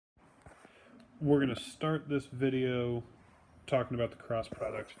We're going to start this video talking about the cross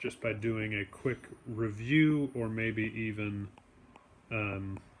product just by doing a quick review, or maybe even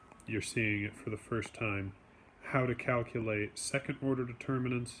you're seeing it for the first time, how to calculate second order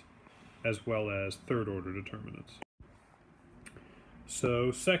determinants as well as third order determinants. So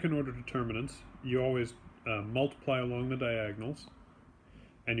second order determinants, you always multiply along the diagonals,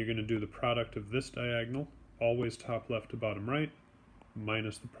 and you're going to do the product of this diagonal, always top left to bottom right,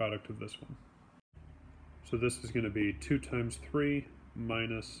 minus the product of this one. So this is going to be 2 times 3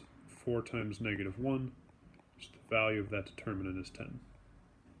 minus 4 times -1, so the value of that determinant is 10.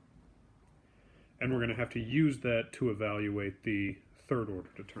 And we're going to have to use that to evaluate the third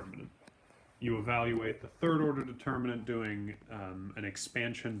order determinant. You evaluate the third order determinant doing an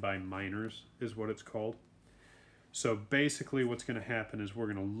expansion by minors is what it's called. So basically what's going to happen is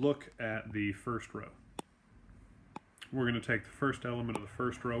we're going to look at the first row. We're going to take the first element of the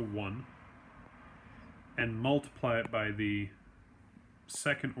first row, 1, and multiply it by the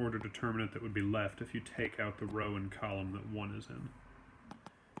second order determinant that would be left if you take out the row and column that 1 is in.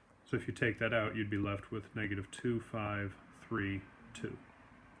 So if you take that out, you'd be left with -2, 5, 3, 2.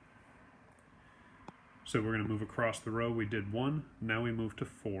 So we're going to move across the row. We did 1, now we move to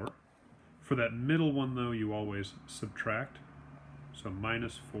 4. For that middle one though, you always subtract. So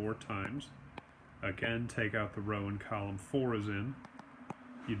 -4 times. Again, take out the row and column 4 is in.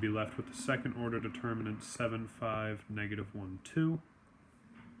 You'd be left with the second order determinant 7, 5, -1, 2.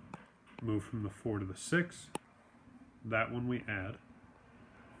 Move from the 4 to the 6. That one we add.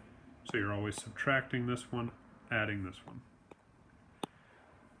 So you're always subtracting this one, adding this one.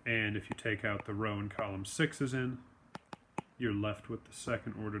 And if you take out the row and column 6 is in, you're left with the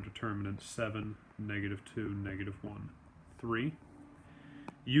second order determinant 7, -2, -1, 3.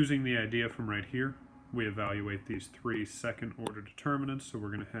 Using the idea from right here, we evaluate these 3 second order determinants. So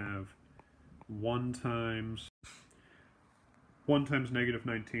we're going to have 1 times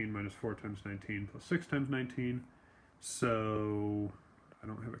 -19 minus 4 times 19 plus 6 times 19. So I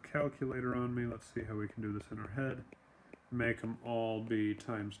don't have a calculator on me. Let's see how we can do this in our head. Make them all be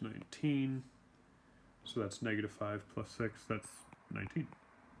times 19. So that's -5 plus 6, that's 19.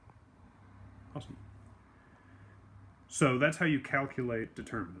 Awesome. So that's how you calculate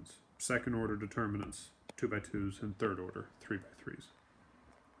determinants. Second order determinants, 2x2s, and third order, 3x3s.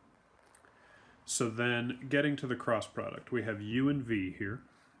 So then, getting to the cross product, we have u and v here,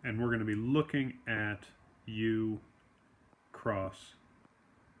 and we're going to be looking at u cross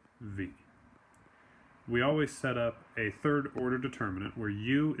v. We always set up a third order determinant where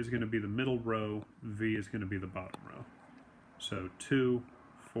u is going to be the middle row, v is going to be the bottom row. So 2,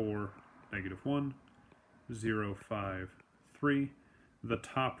 4, -1, 0, 5, 3. The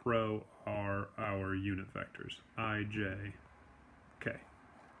top row are our unit vectors, I, j, k.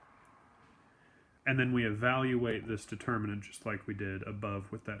 And then we evaluate this determinant just like we did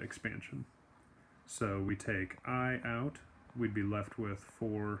above with that expansion. So we take I out, we'd be left with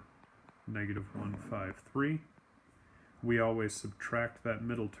 4, -1, 5, 3. We always subtract that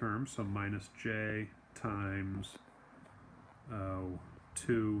middle term, so -j times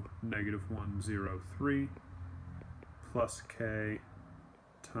 2, -1, 0, 3, plus k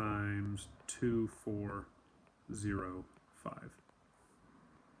times 2, 4, 0, 5.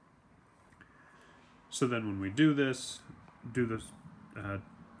 So then when we do this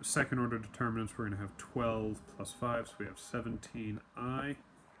second order determinants, we're going to have 12 plus 5, so we have 17i,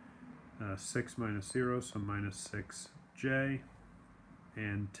 6 minus 0, so -6j,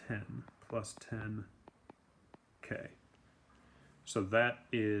 and 10 plus 10k. So that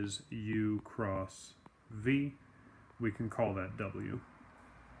is u cross v. We can call that w.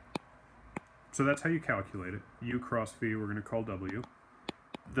 So that's how you calculate it. U cross v we're going to call w.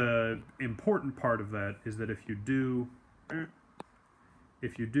 The important part of that is that if you do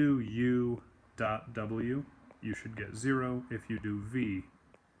u dot w, you should get 0. If you do v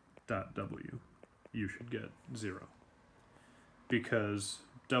dot w, you should get 0. Because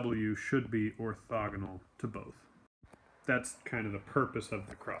w should be orthogonal to both. That's kind of the purpose of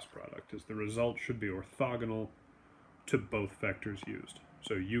the cross product, is the result should be orthogonal to both vectors used.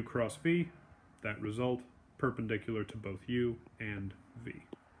 So u cross v, that result perpendicular to both u and v,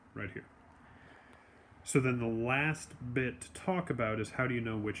 right here. So then the last bit to talk about is how do you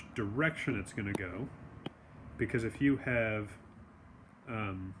know which direction it's going to go? Because if you have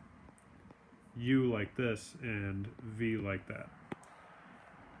u like this and v like that,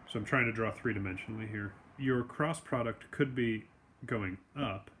 so I'm trying to draw three-dimensionally here, your cross product could be going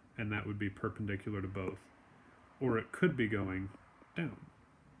up, and that would be perpendicular to both, or it could be going down,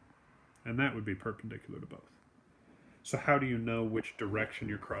 and that would be perpendicular to both. So how do you know which direction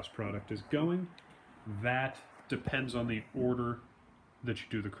your cross product is going? That depends on the order that you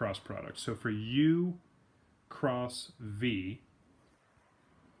do the cross product. So for u cross v,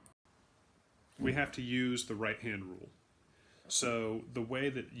 we have to use the right-hand rule. So the way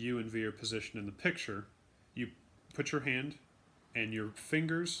that u and v are positioned in the picture, you put your hand and your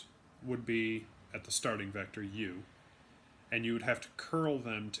fingers would be at the starting vector u, and you would have to curl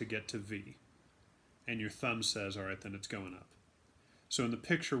them to get to v. And your thumb says, all right, then it's going up. So in the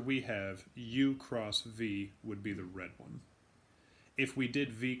picture we have, u cross v would be the red one. If we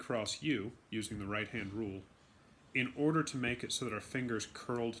did v cross u, using the right-hand rule, in order to make it so that our fingers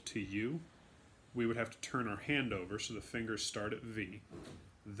curled to u, we would have to turn our hand over so the fingers start at v.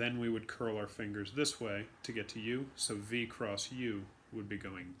 Then we would curl our fingers this way to get to u, so v cross u would be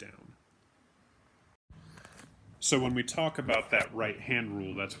going down. So when we talk about that right-hand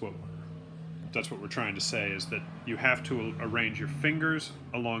rule, that's what we're trying to say, is that you have to arrange your fingers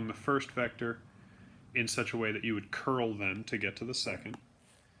along the first vector in such a way that you would curl them to get to the second,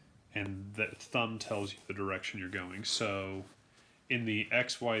 and the thumb tells you the direction you're going. So in the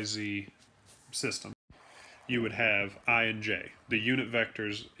XYZ system, you would have I and j, the unit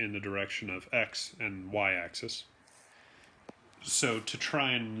vectors in the direction of x and y-axis. So to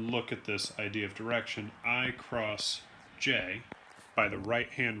try and look at this idea of direction, I cross j, by the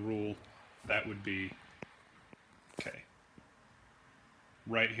right-hand rule, that would be k.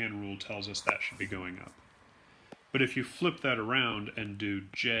 Right-hand rule tells us that should be going up. But if you flip that around and do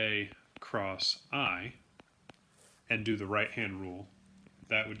j cross I, and do the right-hand rule,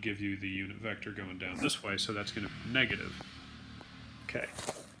 that would give you the unit vector going down this way, so that's going to be negative k.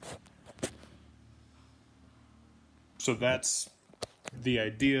 So that's the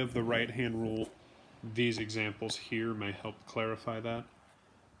idea of the right-hand rule. These examples here may help clarify that.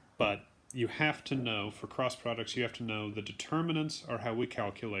 But you have to know, for cross products, you have to know the determinants are how we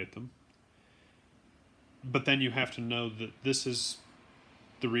calculate them. But then you have to know that this is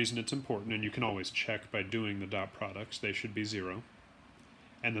the reason it's important, and you can always check by doing the dot products. They should be 0.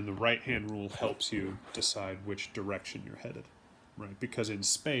 And then the right-hand rule helps you decide which direction you're headed, right? Because in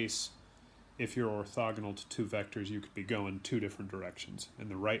space, if you're orthogonal to two vectors, you could be going 2 different directions. And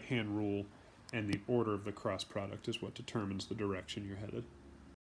the right-hand rule and the order of the cross product is what determines the direction you're headed.